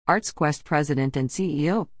ArtsQuest President and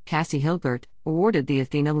CEO, Kassie Hilgert, awarded the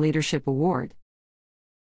ATHENA Leadership Award.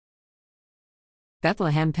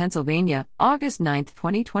 Bethlehem, Pennsylvania, August 9,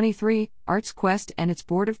 2023. ArtsQuest and its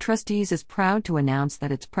Board of Trustees is proud to announce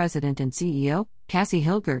that its President and CEO, Kassie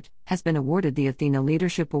Hilgert, has been awarded the ATHENA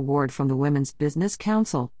Leadership Award from the Women's Business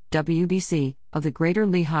Council, WBC, of the Greater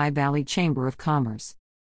Lehigh Valley Chamber of Commerce.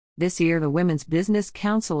 This year, the Women's Business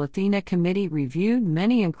Council ATHENA Committee reviewed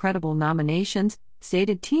many incredible nominations,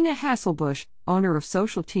 stated Tina Hasselbush, owner of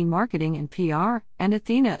Social Tea Marketing and PR, and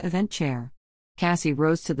ATHENA Event Chair. Kassie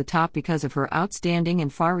rose to the top because of her outstanding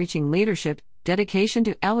and far-reaching leadership, dedication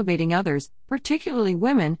to elevating others, particularly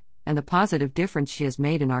women, and the positive difference she has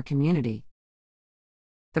made in our community.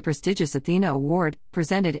 The prestigious ATHENA Award,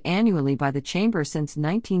 presented annually by the Chamber since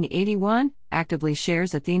 1981, actively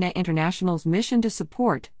shares ATHENA International's mission to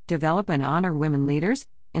support, develop and honor women leaders,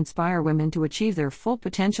 inspire women to achieve their full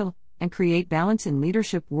potential, and create balance in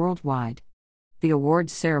leadership worldwide. The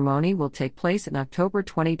awards ceremony will take place in October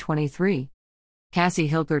 2023. Kassie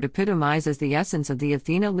Hilgert epitomizes the essence of the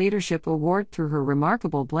ATHENA Leadership Award through her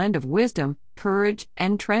remarkable blend of wisdom, courage,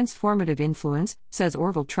 and transformative influence, says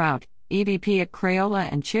Orville Trout, EVP at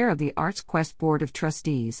Crayola and Chair of the ArtsQuest Board of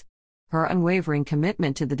Trustees. Her unwavering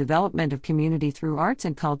commitment to the development of community through arts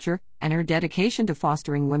and culture, and her dedication to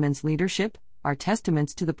fostering women's leadership, are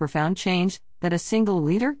testaments to the profound change that a single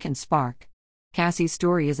leader can spark. Kassie's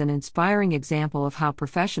story is an inspiring example of how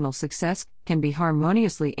professional success can be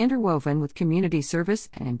harmoniously interwoven with community service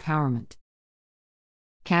and empowerment.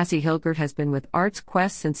 Kassie Hilgert has been with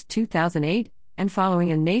ArtsQuest since 2008, and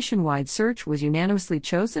following a nationwide search was unanimously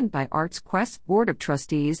chosen by ArtsQuest's Board of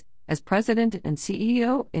Trustees as President and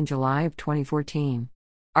CEO in July of 2014.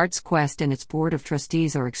 ArtsQuest and its Board of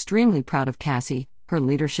Trustees are extremely proud of Kassie, her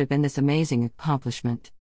leadership in this amazing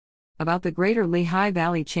accomplishment. About the Greater Lehigh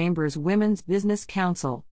Valley Chamber's Women's Business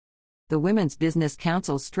Council. The Women's Business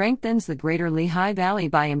Council strengthens the Greater Lehigh Valley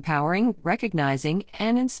by empowering, recognizing,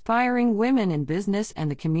 and inspiring women in business and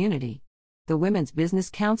the community. The Women's Business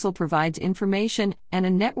Council provides information and a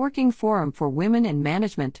networking forum for women in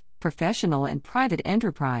management, professional and private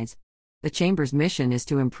enterprise. The Chamber's mission is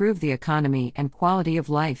to improve the economy and quality of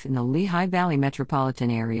life in the Lehigh Valley metropolitan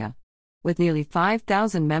area. With nearly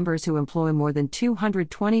 5,000 members who employ more than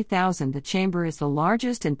 220,000, the Chamber is the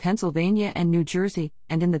largest in Pennsylvania and New Jersey,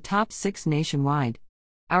 and in the top 6 nationwide.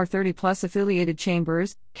 Our 30-plus affiliated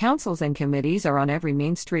chambers, councils and committees are on every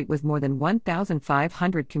main street with more than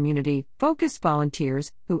 1,500 community-focused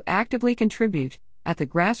volunteers who actively contribute, at the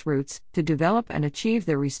grassroots, to develop and achieve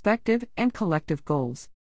their respective and collective goals.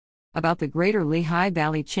 About the Greater Lehigh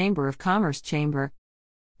Valley Chamber of Commerce Chamber.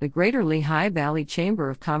 The Greater Lehigh Valley Chamber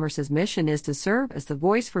of Commerce's mission is to serve as the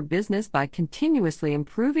voice for business by continuously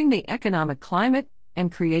improving the economic climate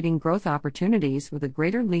and creating growth opportunities for the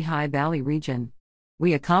Greater Lehigh Valley region.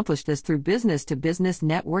 We accomplish this through business-to-business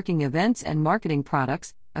networking events and marketing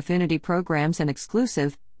products, affinity programs and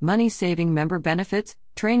exclusive, money-saving member benefits,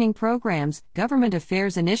 training programs, government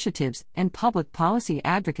affairs initiatives, and public policy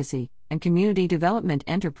advocacy, and community development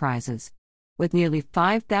enterprises. With nearly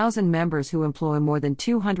 5,000 members who employ more than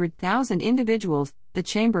 200,000 individuals, the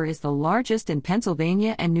Chamber is the largest in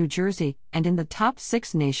Pennsylvania and New Jersey, and in the top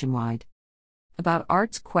 6 nationwide. About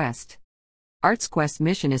ArtsQuest. ArtsQuest's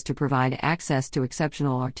mission is to provide access to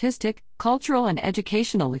exceptional artistic, cultural and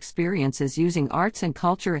educational experiences using arts and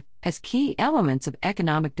culture as key elements of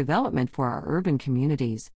economic development for our urban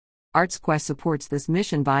communities. ArtsQuest supports this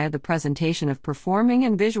mission via the presentation of performing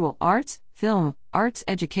and visual arts, film, arts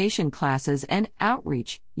education classes and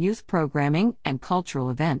outreach, youth programming, and cultural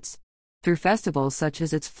events. Through festivals such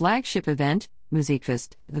as its flagship event,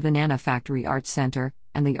 Musikfest, the Banana Factory Arts Center,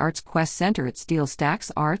 and the ArtsQuest Center at Steel Stacks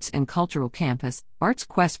Arts and Cultural Campus,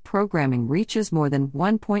 ArtsQuest programming reaches more than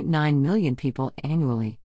 1.9 million people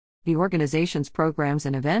annually. The organization's programs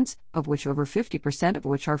and events, of which over 50% of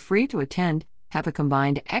which are free to attend, have a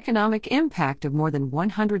combined economic impact of more than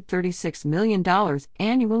 $136 million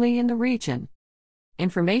annually in the region.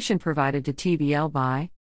 Information provided to TBL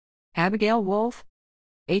by Abigail Wolf.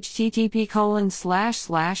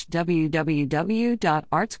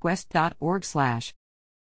 http://www.artsquest.org/